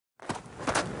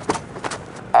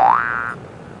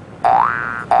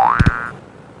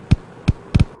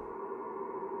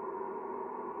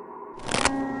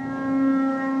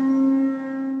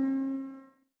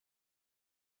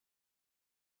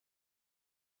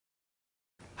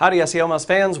Howdy SEOmoz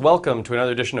fans, welcome to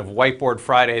another edition of Whiteboard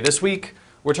Friday. This week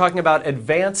we're talking about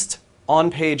advanced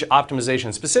on-page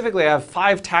optimization. Specifically, I have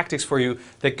 5 tactics for you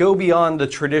that go beyond the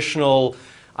traditional,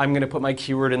 I'm going to put my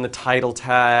keyword in the title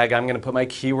tag, I'm going to put my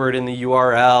keyword in the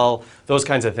URL, those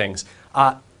kinds of things.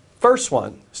 First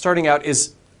one, starting out,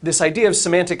 is this idea of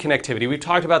semantic connectivity. We've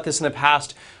talked about this in the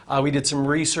past. We did some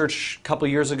research a couple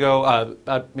years ago,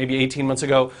 about maybe 18 months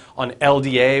ago, on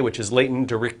LDA, which is latent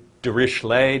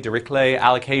Dirichlet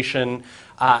allocation,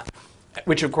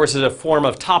 which of course is a form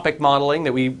of topic modeling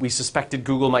that we suspected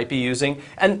Google might be using.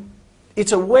 And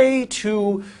it's a way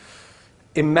to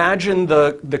imagine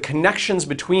the connections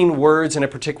between words in a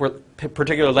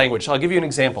particular language. So I'll give you an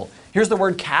example. Here's the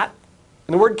word cat.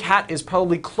 And the word cat is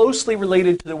probably closely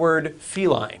related to the word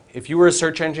feline. If you were a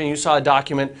search engine, you saw a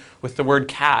document with the word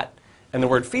cat and the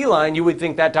word feline, you would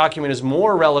think that document is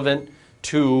more relevant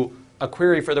to a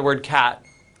query for the word cat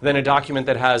than a document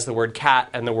that has the word cat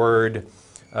and the word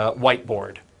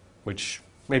whiteboard, which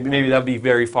maybe that would be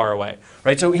very far away,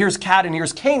 right? So here's cat and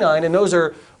here's canine, and those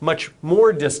are much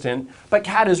more distant, but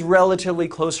cat is relatively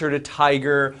closer to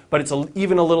tiger, but it's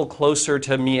even a little closer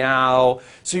to meow.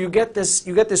 So you get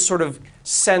this sort of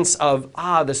sense of,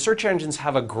 the search engines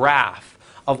have a graph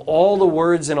of all the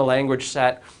words in a language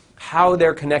set, how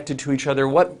they're connected to each other,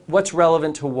 what's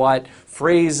relevant to what,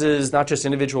 phrases, not just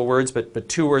individual words, but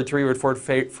 2-word, 3-word,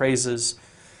 4-word phrases.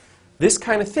 This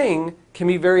kind of thing can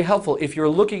be very helpful if you're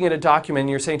looking at a document and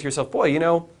you're saying to yourself, boy, you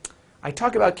know, I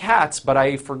talk about cats, but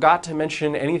I forgot to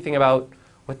mention anything about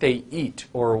what they eat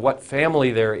or what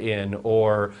family they're in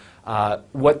or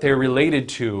what they're related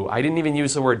to. I didn't even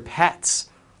use the word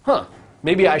pets.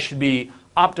 Maybe I should be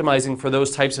optimizing for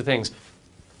those types of things.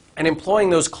 And employing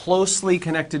those closely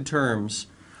connected terms,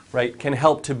 right, can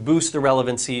help to boost the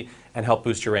relevancy and help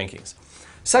boost your rankings.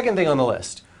 Second thing on the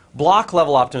list, block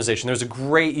level optimization. There's a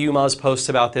great SEOmoz post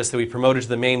about this that we promoted to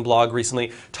the main blog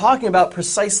recently, talking about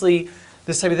precisely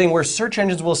this type of thing where search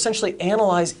engines will essentially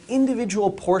analyze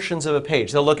individual portions of a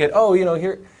page. They'll look at, oh, you know,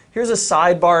 here's a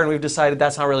sidebar and we've decided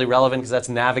that's not really relevant because that's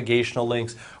navigational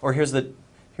links, or here's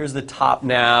the top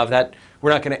nav. That we're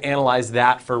not going to analyze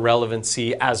that for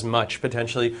relevancy as much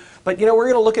potentially. But you know, we're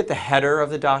going to look at the header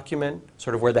of the document,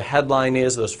 sort of where the headline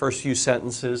is, those first few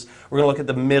sentences. We're going to look at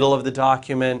the middle of the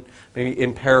document, maybe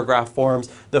in paragraph forms,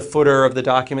 the footer of the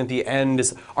document, the end.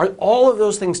 Are all of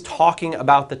those things talking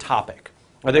about the topic?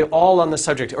 Are they all on the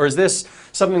subject? Or is this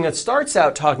something that starts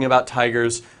out talking about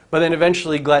tigers, but then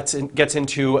eventually gets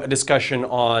into a discussion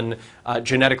on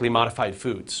genetically modified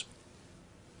foods?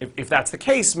 If that's the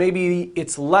case, maybe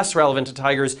it's less relevant to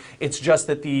tigers. It's just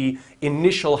that the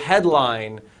initial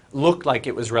headline looked like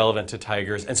it was relevant to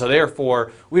tigers, and so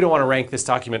therefore we don't want to rank this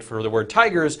document for the word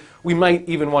tigers. We might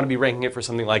even want to be ranking it for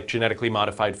something like genetically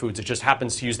modified foods. It just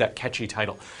happens to use that catchy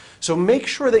title. So make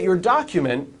sure that your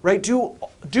document, right, do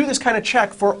this kind of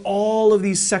check for all of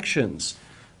these sections,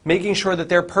 making sure that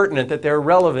they're pertinent, that they're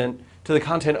relevant to the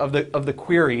content of the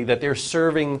query, that they're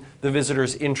serving the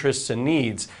visitor's interests and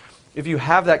needs. If you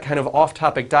have that kind of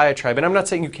off-topic diatribe, and I'm not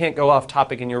saying you can't go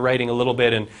off-topic in your writing a little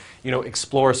bit and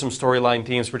explore some storyline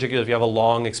themes, particularly if you have a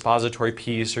long expository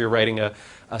piece or you're writing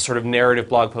a sort of narrative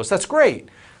blog post, that's great.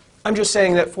 I'm just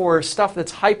saying that for stuff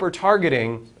that's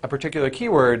hyper-targeting a particular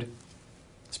keyword,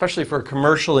 especially for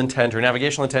commercial intent or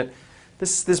navigational intent,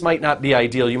 this might not be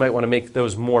ideal. You might want to make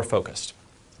those more focused.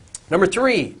 Number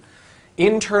 3,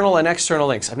 internal and external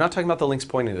links. I'm not talking about the links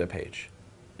pointing to the page.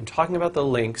 I'm talking about the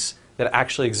links that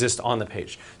actually exist on the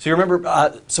page. So you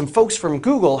remember some folks from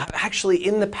Google have actually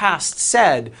in the past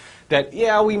said that,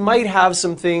 yeah, we might have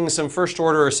some things, some first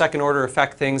order or second order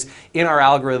effect things in our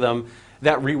algorithm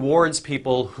that rewards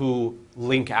people who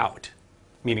link out,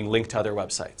 meaning link to other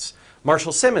websites.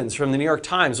 Marshall Simmons from the New York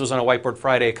Times was on a Whiteboard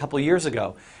Friday a couple years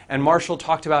ago, and Marshall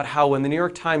talked about how when the New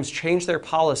York Times changed their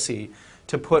policy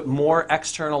to put more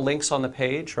external links on the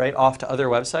page, right, off to other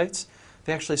websites,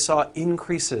 they actually saw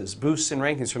increases, boosts in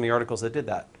rankings from the articles that did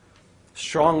that,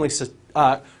 strongly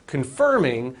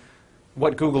confirming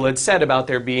what Google had said about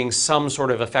there being some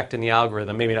sort of effect in the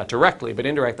algorithm, maybe not directly, but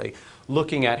indirectly,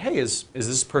 looking at, hey, is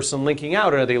this person linking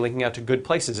out, or are they linking out to good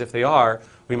places? If they are,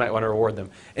 we might want to reward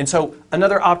them. And so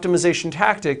another optimization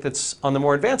tactic that's on the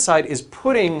more advanced side is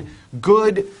putting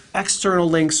good external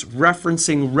links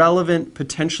referencing relevant,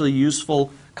 potentially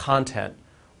useful content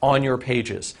on your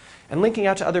pages. And linking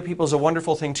out to other people is a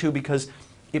wonderful thing too, because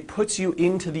it puts you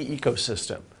into the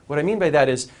ecosystem. What I mean by that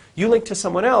is you link to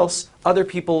someone else, other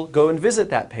people go and visit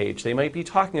that page. They might be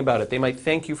talking about it. They might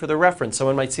thank you for the reference.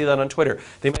 Someone might see that on Twitter.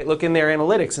 They might look in their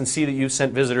analytics and see that you've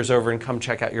sent visitors over and come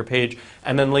check out your page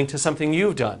and then link to something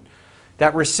you've done.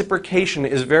 That reciprocation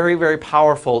is very, very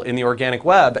powerful in the organic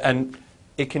web, and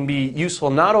it can be useful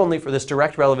not only for this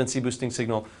direct relevancy boosting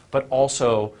signal, but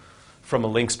also from a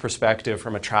links perspective,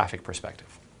 from a traffic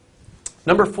perspective.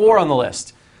 Number 4 on the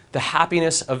list, the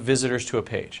happiness of visitors to a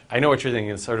page. I know what you're thinking.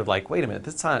 It's sort of like, wait a minute,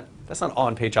 that's not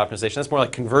on-page optimization. That's more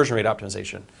like conversion rate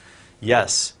optimization.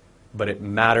 Yes, but it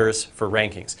matters for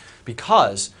rankings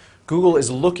because Google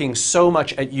is looking so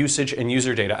much at usage and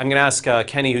user data. I'm going to ask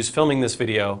Kenny, who's filming this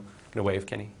video. I'm going to wave,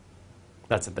 Kenny.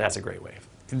 That's a great wave.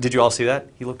 Did you all see that?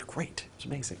 He looked great. It was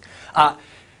amazing.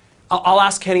 I'll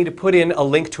ask Kenny to put in a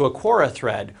link to a Quora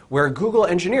thread where a Google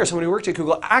engineer, someone who worked at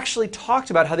Google, actually talked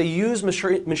about how they use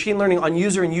machine learning on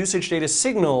user and usage data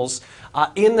signals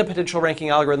in the potential ranking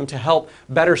algorithm to help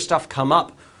better stuff come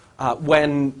up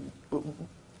when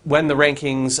the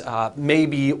rankings may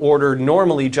be ordered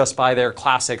normally just by their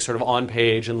classic sort of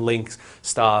on-page and links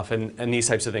stuff and these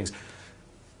types of things.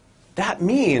 That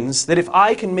means that if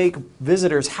I can make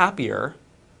visitors happier,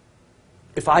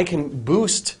 if I can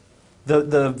boost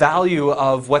the value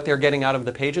of what they're getting out of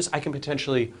the pages, I can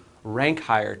potentially rank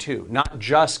higher too. Not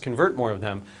just convert more of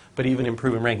them, but even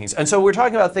improve in rankings. And so we're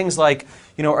talking about things like,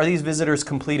 are these visitors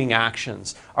completing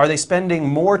actions? Are they spending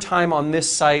more time on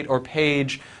this site or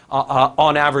page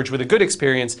on average with a good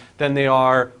experience than they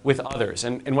are with others?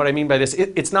 And what I mean by this,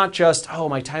 it's not just, oh,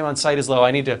 my time on site is low,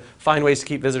 I need to find ways to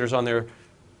keep visitors on there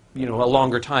a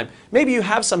longer time. Maybe you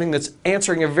have something that's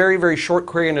answering a very, very short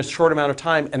query in a short amount of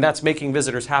time, and that's making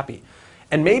visitors happy.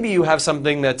 And maybe you have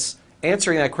something that's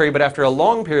answering that query, but after a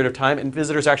long period of time, and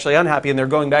visitors are actually unhappy, and they're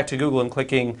going back to Google and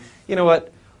clicking, you know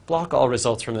what, block all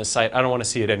results from this site. I don't want to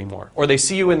see it anymore. Or they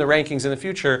see you in the rankings in the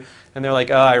future, and they're like,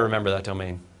 oh, I remember that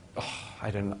domain. Oh,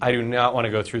 I do not want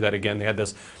to go through that again. They had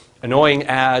this annoying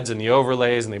ads and the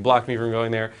overlays, and they blocked me from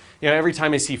going there. Every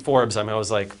time I see Forbes, I'm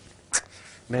always like,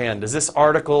 man, does this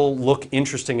article look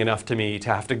interesting enough to me to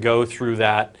have to go through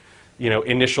that,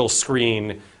 initial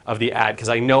screen of the ad? Because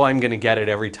I know I'm going to get it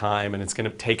every time, and it's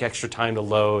going to take extra time to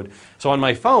load. So on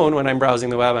my phone, when I'm browsing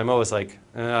the web, I'm always like,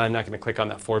 I'm not going to click on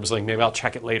that Forbes link. Maybe I'll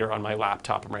check it later on my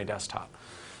laptop or my desktop.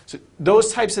 So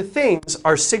those types of things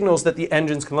are signals that the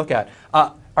engines can look at.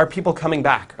 Are people coming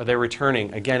back? Are they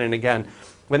returning again and again?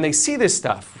 When they see this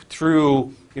stuff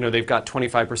through, they've got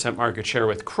 25% market share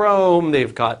with Chrome,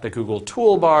 they've got the Google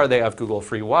toolbar, they have Google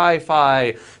free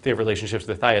Wi-Fi, they have relationships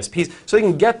with ISPs, so they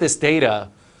can get this data,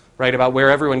 right, about where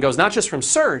everyone goes, not just from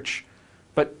search,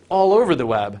 but all over the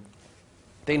web.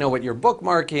 They know what you're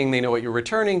bookmarking, they know what you're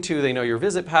returning to, they know your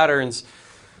visit patterns.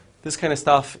 This kind of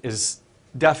stuff is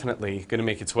definitely going to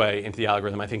make its way into the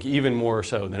algorithm, I think even more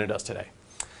so than it does today.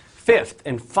 5th,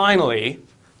 and finally,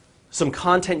 some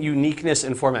content uniqueness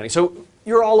and formatting. So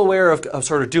you're all aware of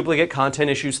sort of duplicate content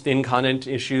issues, thin content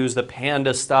issues, the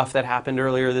Panda stuff that happened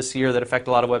earlier this year that affect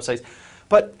a lot of websites.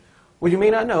 But what you may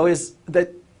not know is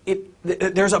that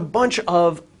there's a bunch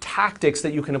of tactics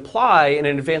that you can apply in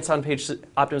an advanced on-page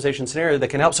optimization scenario that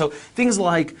can help. So things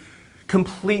like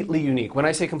completely unique. When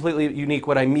I say completely unique,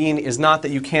 what I mean is not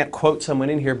that you can't quote someone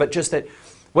in here, but just that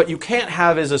what you can't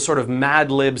have is a sort of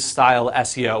Mad Lib style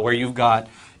SEO where you've got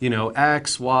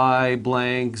X, Y,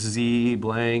 blank, Z,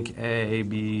 blank, A,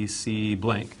 B, C,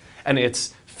 blank. And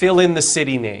it's fill in the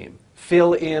city name,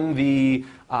 fill in the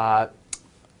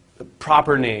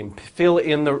proper name, fill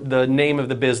in the name of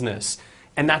the business.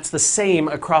 And that's the same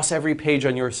across every page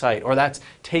on your site. Or that's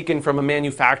taken from a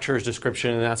manufacturer's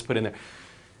description and that's put in there.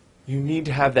 You need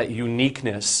to have that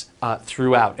uniqueness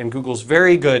throughout. And Google's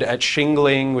very good at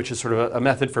shingling, which is sort of a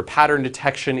method for pattern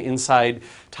detection inside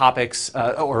topics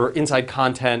or inside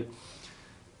content.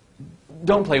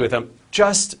 Don't play with them.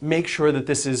 Just make sure that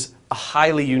this is a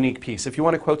highly unique piece. If you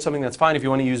want to quote something, that's fine. If you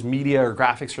want to use media or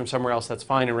graphics from somewhere else, that's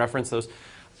fine, and reference those.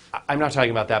 I'm not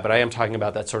talking about that, but I am talking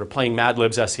about that sort of playing Mad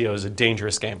Libs SEO is a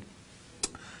dangerous game.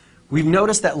 We've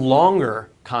noticed that longer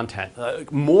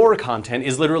content, more content,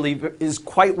 is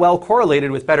quite well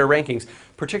correlated with better rankings,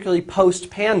 particularly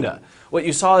post-Panda. What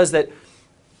you saw is that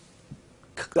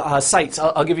sites,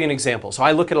 I'll give you an example. So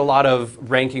I look at a lot of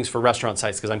rankings for restaurant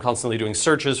sites because I'm constantly doing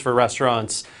searches for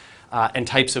restaurants and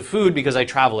types of food because I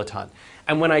travel a ton.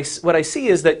 And what I see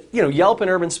is that Yelp and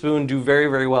Urban Spoon do very,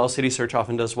 very well. City Search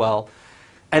often does well.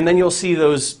 And then you'll see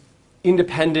those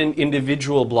independent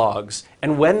individual blogs.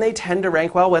 And when they tend to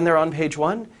rank well, when they're on page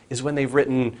 1, is when they've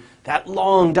written that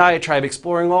long diatribe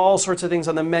exploring all sorts of things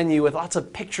on the menu with lots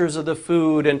of pictures of the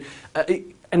food and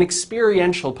an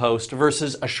experiential post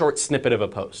versus a short snippet of a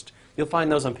post. You'll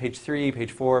find those on page 3,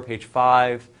 page 4, page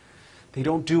 5. They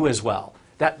don't do as well.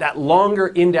 That longer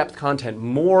in-depth content,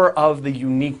 more of the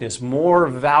uniqueness, more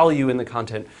value in the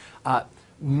content,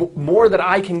 more that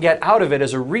I can get out of it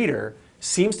as a reader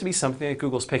seems to be something that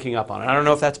Google's picking up on. And I don't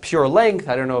know if that's pure length,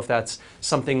 I don't know if that's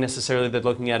something necessarily they're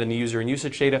looking at in the user and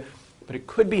usage data, but it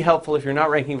could be helpful if you're not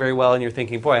ranking very well and you're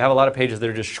thinking, boy, I have a lot of pages that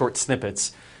are just short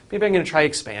snippets. Maybe I'm going to try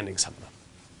expanding some of them.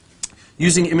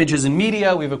 Using images in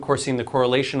media, we've of course seen the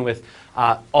correlation with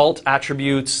alt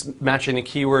attributes, matching a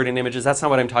keyword in images. That's not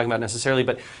what I'm talking about necessarily,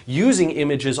 but using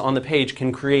images on the page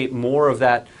can create more of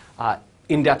that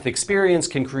in-depth experience,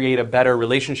 can create a better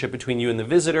relationship between you and the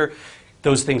visitor.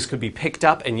 Those things could be picked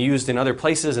up and used in other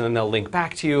places, and then they'll link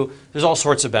back to you. There's all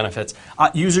sorts of benefits.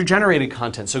 User-generated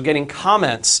content, so getting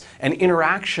comments and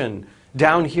interaction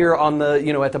down here on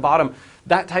the, at the bottom.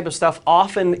 That type of stuff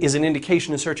often is an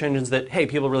indication in search engines that, hey,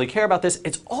 people really care about this.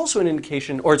 It's also an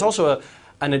indication, or it's also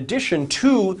an addition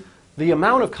to the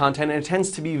amount of content, and it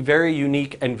tends to be very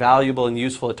unique and valuable and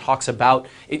useful.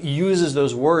 It uses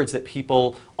those words that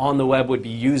people on the web would be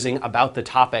using about the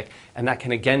topic, and that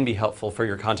can again be helpful for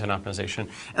your content optimization.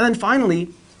 And then finally,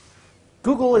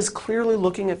 Google is clearly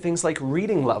looking at things like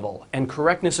reading level and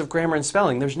correctness of grammar and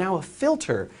spelling. There's now a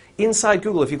filter inside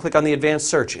Google. If you click on the advanced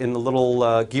search in the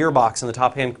little gear box in the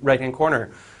top right-hand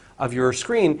corner of your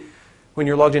screen, when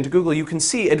you're logged into Google, you can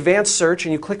see advanced search,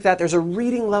 and you click that. There's a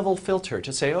reading level filter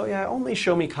to say, oh yeah, only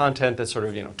show me content that's sort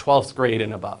of 12th grade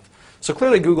and above. So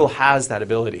clearly Google has that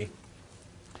ability.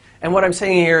 And what I'm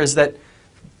saying here is that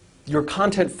your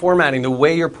content formatting, the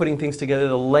way you're putting things together,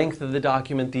 the length of the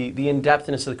document, the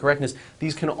in-depthness of the correctness,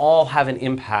 these can all have an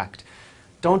impact.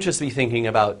 Don't just be thinking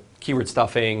about keyword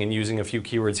stuffing and using a few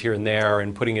keywords here and there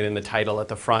and putting it in the title at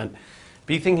the front.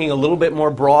 Be thinking a little bit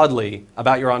more broadly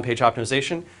about your on-page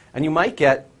optimization, and you might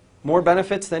get more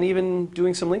benefits than even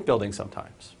doing some link building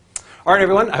sometimes. All right,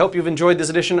 everyone, I hope you've enjoyed this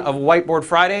edition of Whiteboard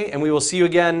Friday, and we will see you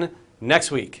again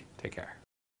next week. Take care.